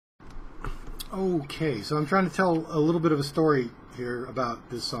Okay, so I'm trying to tell a little bit of a story here about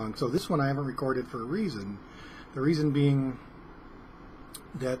this song. So this one I haven't recorded for a reason. The reason being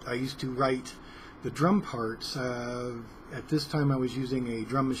that I used to write the drum parts. At this time I was using a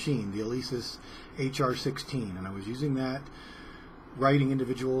drum machine, the Alesis HR16, and I was using that, writing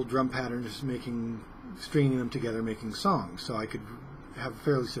individual drum patterns, stringing them together, making songs. So I could have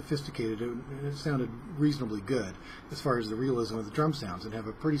fairly sophisticated, and it sounded reasonably good as far as the realism of the drum sounds, and have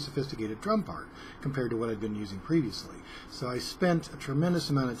a pretty sophisticated drum part compared to what I'd been using previously. So I spent a tremendous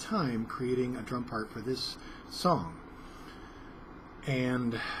amount of time creating a drum part for this song,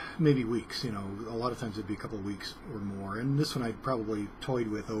 and maybe weeks, a lot of times it'd be a couple of weeks or more, and this one I probably toyed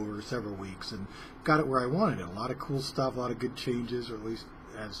with over several weeks and got it where I wanted it. A lot of cool stuff, a lot of good changes, or at least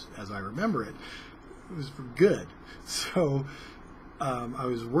as I remember it, it was good. So I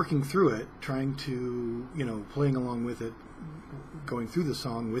was working through it, trying to, playing along with it, going through the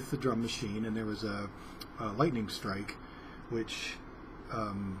song with the drum machine, and there was a lightning strike, which,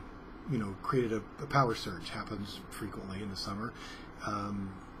 created a power surge. Happens frequently in the summer.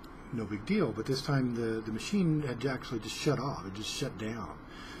 No big deal, but this time the machine had actually just shut off. It just shut down.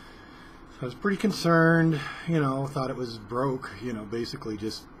 So I was pretty concerned, thought it was broke, basically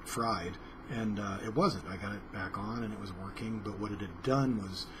just fried. And it wasn't. I got it back on and it was working, but what it had done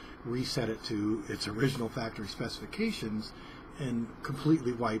was reset it to its original factory specifications and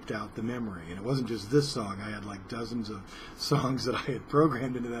completely wiped out the memory. And it wasn't just this song. I had like dozens of songs that I had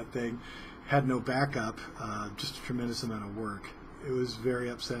programmed into that thing, had no backup, just a tremendous amount of work. It was very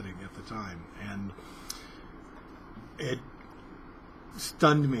upsetting at the time, and it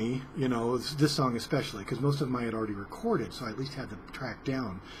stunned me, this song especially, because most of them I had already recorded, so I at least had the track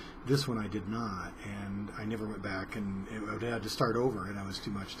down. This one I did not, and I never went back, and I had to start over, and it was too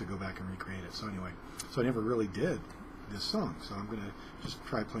much to go back and recreate it. So anyway, I never really did this song, so I'm going to just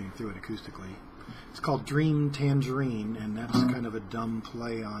try playing through it acoustically. It's called Dream Tangerine, and that's kind of a dumb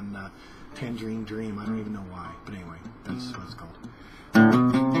play on Tangerine Dream. I don't even know why, but anyway, that's what it's called.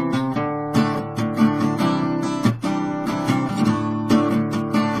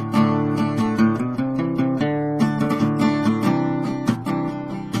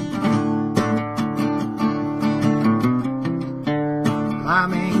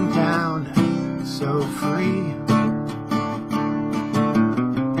 Climbing down so free,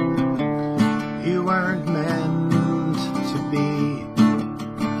 you weren't meant to be.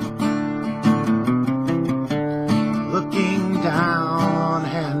 Looking down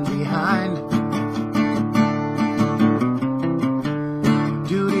and behind,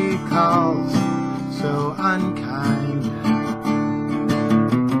 duty calls so unkind.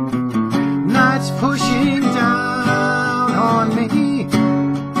 Nights pushing down on me,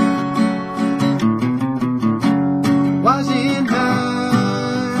 wasn't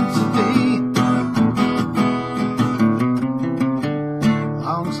meant to be.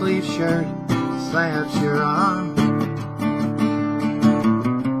 Long sleeve shirt slaps your arm,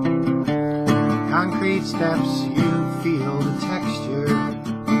 concrete steps, you feel the texture.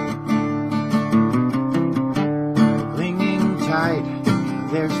 Clinging tight,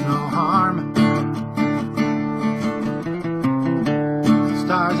 there's no harm.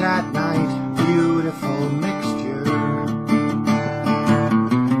 Stars at night, beautiful mixture.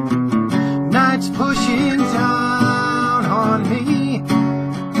 Nights pushing down on me,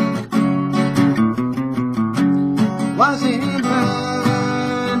 wasn't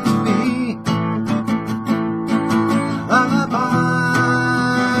meant to be. Lullaby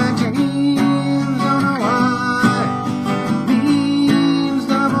dreams, don't know why. Memes,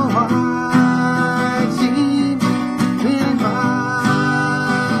 double wide seams, spinning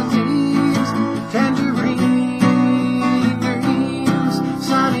my dreams. Tangerine dreams,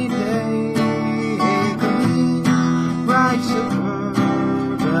 sunny day gleams, bright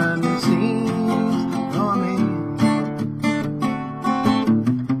suburban scenes for me.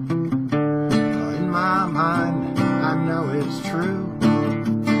 In my mind, I know it's true.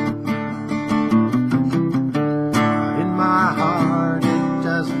 In my heart, it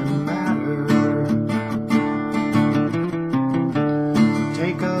doesn't matter.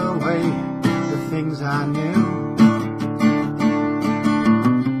 Take away the things I knew,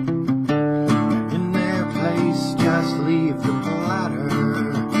 and in their place, just leave the platter.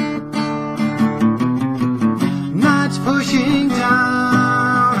 Nights pushing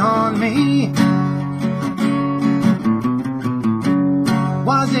down on me,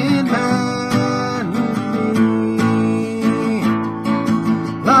 wasn't meant to be.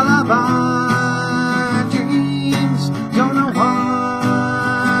 Lullaby dreams, don't know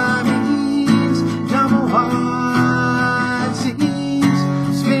what means. Double wide seams,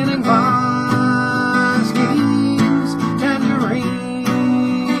 spinning by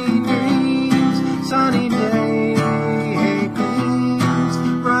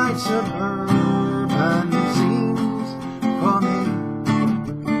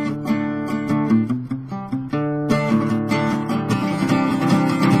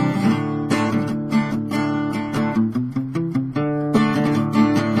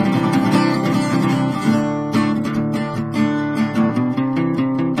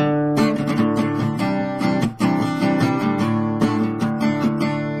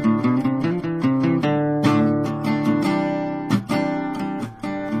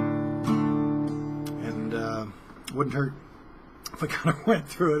wouldn't hurt if I kind of went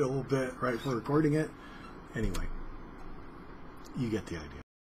through it a little bit right before recording it. Anyway, you get the idea.